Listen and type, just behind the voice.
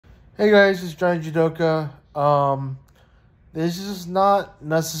Hey guys, it's Johnny Judoka. This is not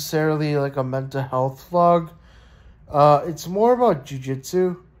necessarily like a mental health vlog. It's more about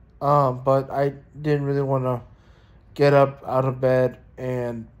jujitsu. But I didn't really want to get up out of bed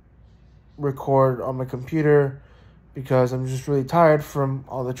and record on my computer because I'm just really tired from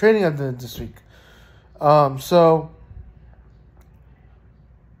all the training I've done this week. So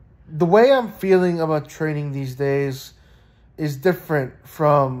the way I'm feeling about training these days is different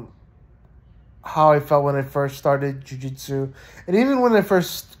from how I felt when I first started jiu-jitsu and even when I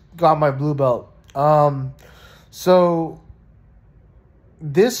first got my blue belt. So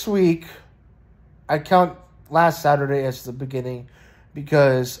this week, I count last Saturday as the beginning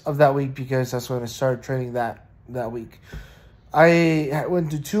because of that week, because that's when I started training that week. I went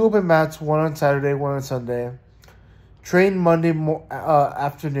to 2 open mats, one on Saturday, one on Sunday. Trained Monday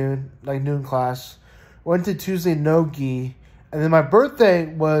afternoon, like noon class. Went to Tuesday no gi. And then my birthday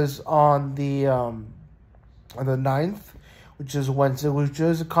was on the 9th, which is Wednesday, which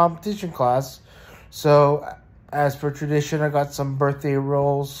is a competition class. So as per tradition, I got some birthday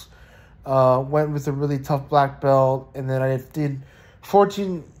rolls. Went with a really tough black belt, and then I did a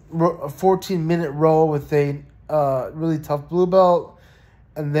 14-minute roll with a really tough blue belt,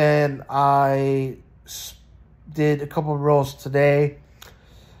 and then I did a couple of rolls today.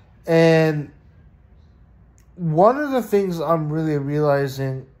 And one of the things I'm really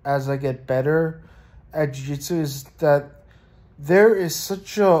realizing as I get better at jiu-jitsu is that there is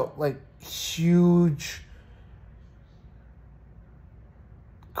such a huge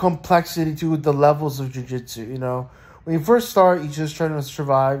complexity to the levels of jiu-jitsu. You know, when you first start, you're just trying to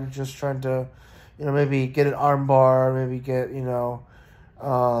survive. You're just trying to, maybe get an arm bar, maybe get,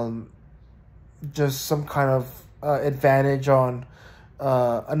 just some kind of advantage on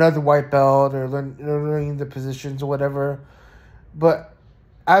another white belt, or learning the positions or whatever. But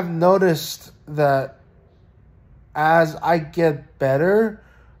I've noticed that as I get better,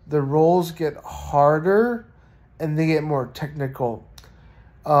 the rolls get harder and they get more technical.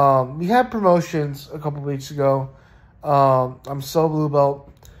 We had promotions a couple weeks ago. I'm so blue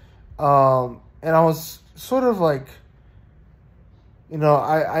belt. And I was sort of like,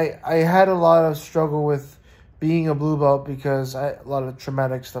 I had a lot of struggle with being a blue belt because a lot of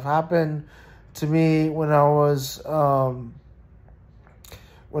traumatic stuff happened to me when I was a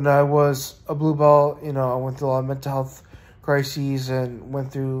blue belt. I went through a lot of mental health crises and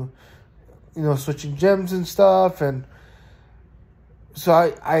went through, switching gyms and stuff. And so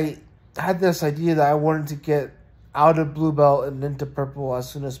I had this idea that I wanted to get out of blue belt and into purple as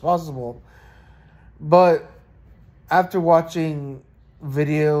soon as possible. But after watching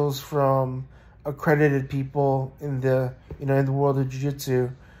videos from accredited people in the world of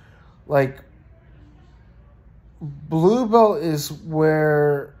jiu-jitsu, blue belt is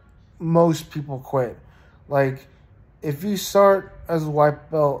where most people quit. If you start as a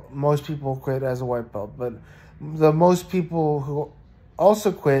white belt, most people quit as a white belt, but the most people who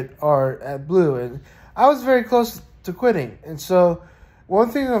also quit are at blue, and I was very close to quitting. And so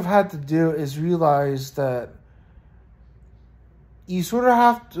one thing I've had to do is realize that you sort of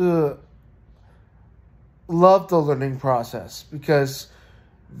have to love the learning process, because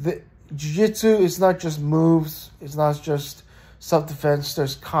the jiu-jitsu is not just moves, it's not just self-defense.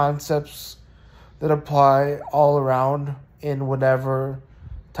 There's concepts that apply all around in whatever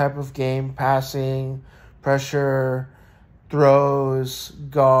type of game: passing, pressure, throws,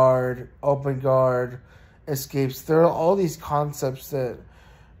 guard, open guard, escapes. There are all these concepts that,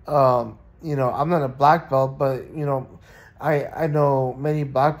 I'm not a black belt, but, I know many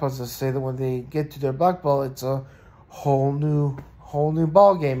black belts that say that when they get to their black belt, it's a whole new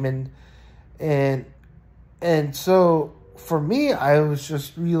ball game. And so for me, I was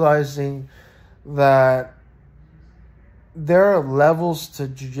just realizing that there are levels to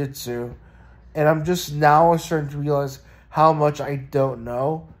jiu-jitsu, and I'm just now starting to realize how much I don't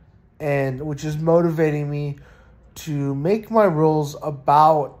know, and which is motivating me to make my rules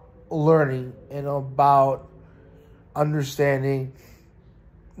about learning and about understanding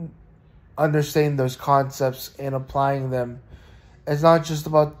those concepts and applying them. It's not just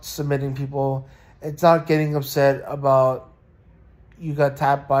about submitting people. It's not getting upset about you got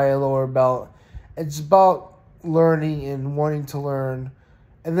tapped by a lower belt. It's about learning and wanting to learn,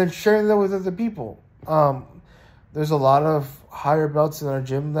 and then sharing that with other people. There's a lot of higher belts in our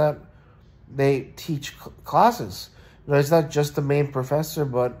gym that they teach classes. It's not just the main professor,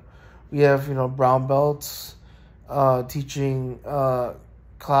 but we have, brown belts teaching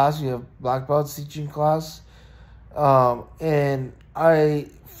class. We have black belts teaching class. And I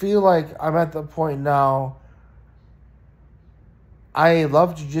feel like I'm at the point now I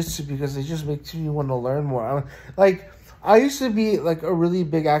love jiu-jitsu because it just makes me want to learn more. I used to be like a really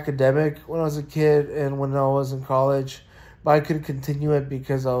big academic when I was a kid and when I was in college, but I couldn't continue it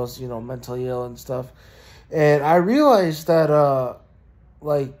because I was, mentally ill and stuff. And I realized that,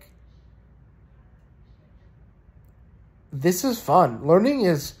 like, this is fun. Learning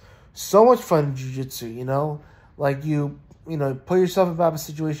is so much fun in jiu-jitsu, Like, put yourself in bad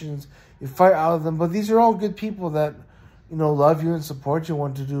situations, you fight out of them, but these are all good people that, love you and support you,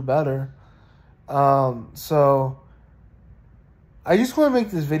 want to do better. So I just want to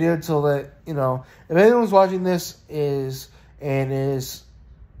make this video to let, if anyone's watching this is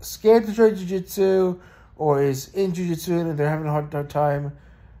scared to try jiu-jitsu or is in jiu-jitsu and they're having a hard time,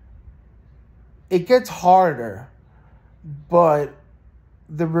 it gets harder, but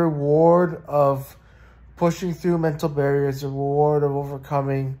the reward of pushing through mental barriers, the reward of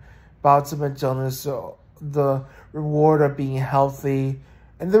overcoming bouts of mental illness, the reward of being healthy,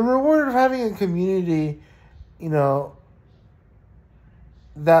 and the reward of having a community,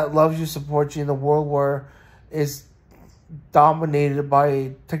 that loves you, supports you in a world where is dominated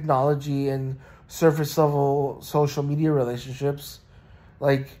by technology and surface level social media relationships.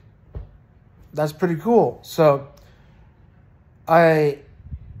 Like, that's pretty cool. So I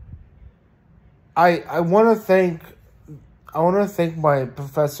want to thank my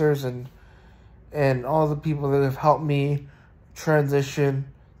professors and all the people that have helped me transition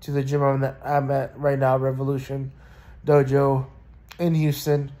to the gym I'm at right now, Revolution Dojo in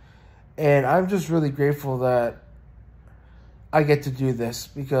Houston. And I'm just really grateful that I get to do this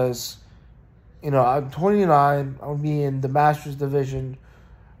because, I'm 29. I'll be in the Masters Division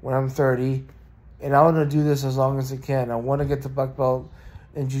when I'm 30. And I want to do this as long as I can. I want to get to black belt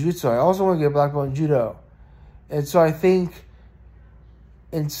in jiu-jitsu. I also want to get black belt in judo. And so I think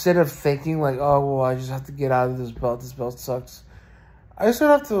instead of thinking like, oh, well, I just have to get out of this belt sucks, I just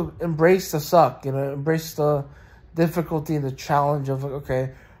have to embrace the suck, embrace the difficulty and the challenge of, like,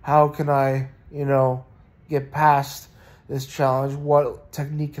 okay, how can I, get past this challenge? What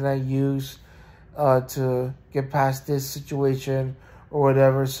technique can I use to get past this situation or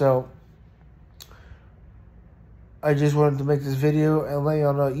whatever? So I just wanted to make this video and let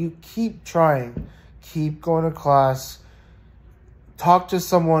y'all know, you keep trying, keep going to class, talk to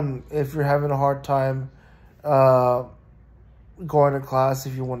someone if you're having a hard time going to class.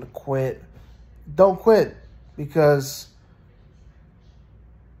 If you want to quit, don't quit, because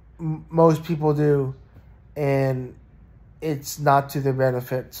most people do, and it's not to their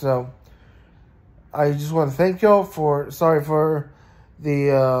benefit. So I just want to thank y'all sorry for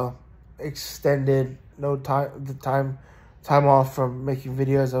the extended time off from making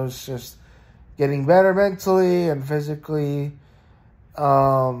videos. I was just getting better mentally and physically.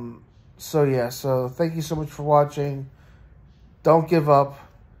 So yeah, so thank you so much for watching. Don't give up.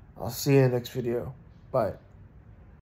 I'll see you in the next video. Bye.